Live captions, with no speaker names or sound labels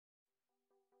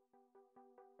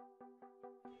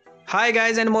Hi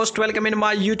guys and most welcome in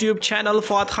my YouTube channel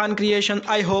Fuad Khan Creation.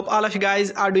 I hope all of you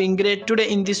guys are doing great. Today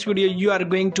in this video you are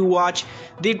going to watch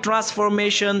the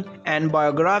transformation and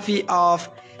biography of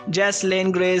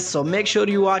Jessalyn Grace. So make sure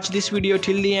you watch this video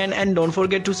till the end and don't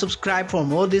forget to subscribe for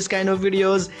more this kind of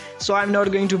videos. So I'm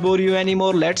not going to bore you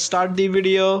anymore. Let's start the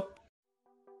video.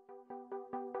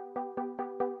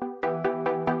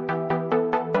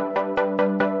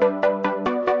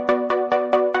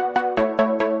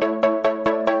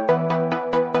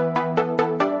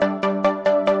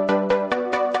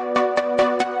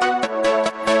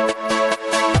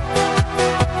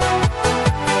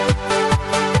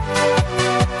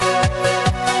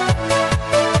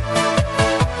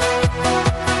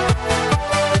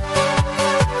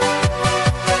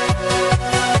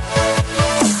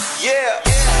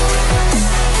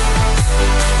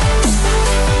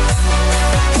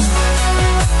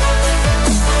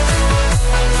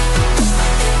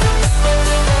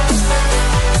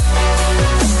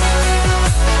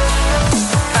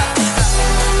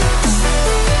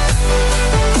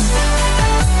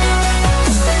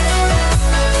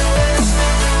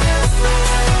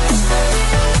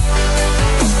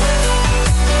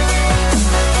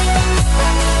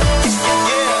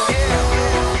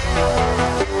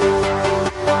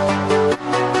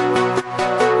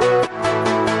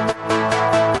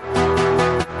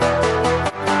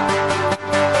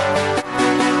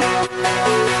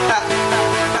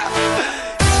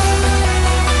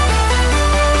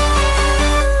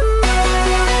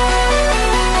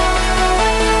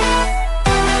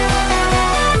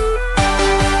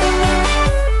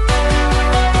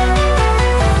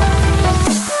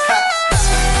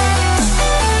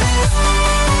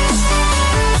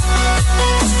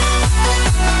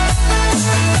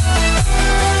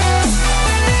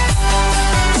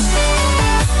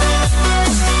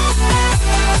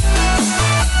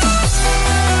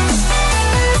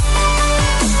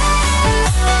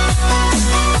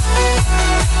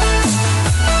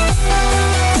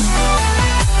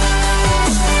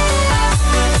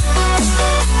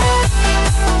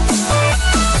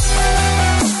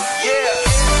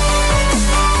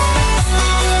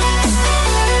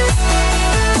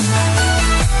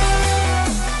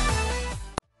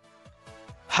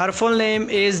 Her full name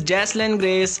is Jessalyn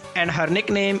Grace and her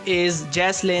nickname is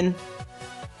Jessalyn.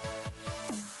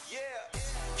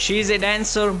 She is a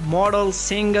dancer, model,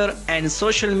 singer and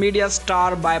social media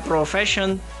star by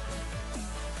profession.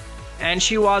 And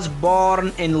she was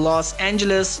born in Los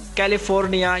Angeles,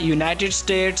 California, United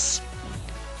States.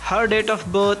 Her date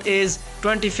of birth is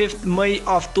 25th May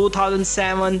of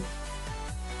 2007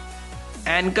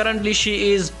 and currently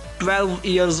she is 12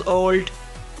 years old.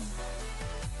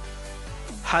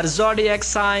 Her zodiac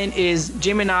sign is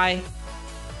Gemini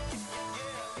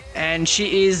and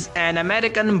she is an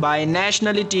American by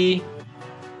nationality.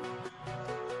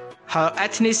 Her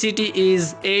ethnicity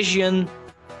is Asian.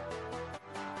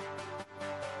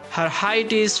 Her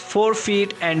height is 4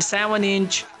 feet and 7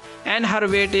 inch and her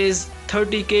weight is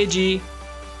 30 kg.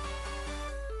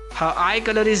 Her eye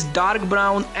color is dark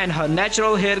brown and her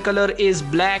natural hair color is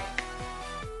black.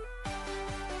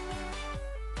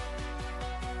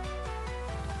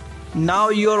 Now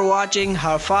you're watching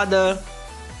her father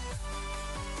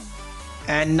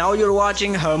and now you're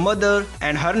watching her mother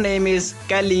and her name is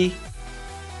Kelly.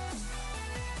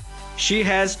 She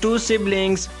has 2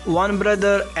 siblings, 1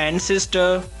 brother and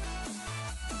sister.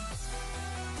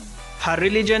 Her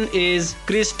religion is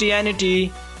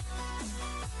Christianity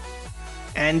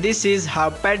and this is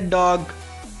her pet dog.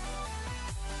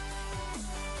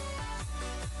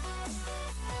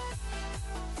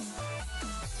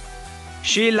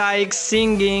 She likes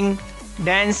singing,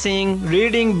 dancing,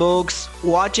 reading books,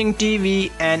 watching TV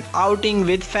and outing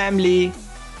with family.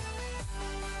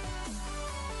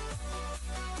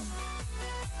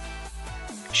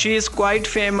 She is quite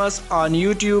famous on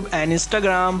YouTube and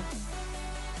Instagram.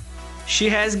 She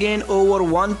has gained over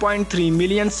 1.3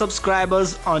 million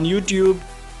subscribers on YouTube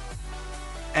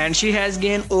and she has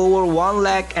gained over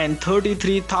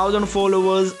 1,33,000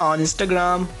 followers on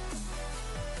Instagram.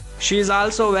 She is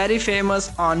also very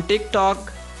famous on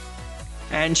TikTok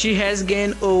and she has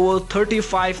gained over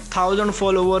 35,000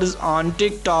 followers on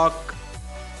TikTok.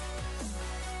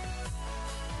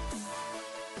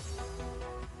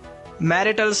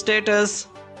 Marital status: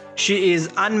 she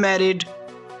is unmarried.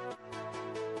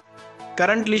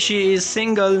 Currently she is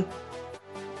single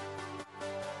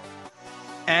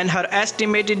and her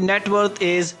estimated net worth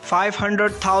is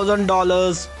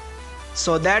 $500,000.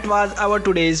 So that was our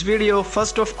today's video.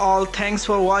 First of all, thanks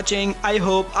for watching. I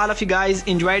hope all of you guys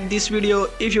enjoyed this video.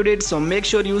 If you did, so make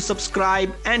sure you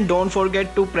subscribe and don't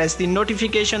forget to press the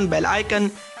notification bell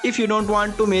icon if you don't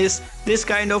want to miss this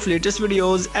kind of latest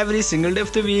videos every single day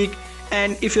of the week.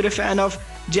 And if you're a fan of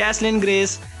Jessalyn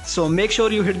Grace, so make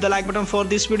sure you hit the like button for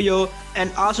this video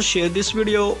and also share this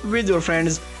video with your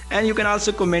friends, and you can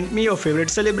also comment me your favorite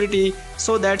celebrity.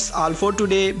 So that's all for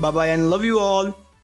today. Bye bye and love you all.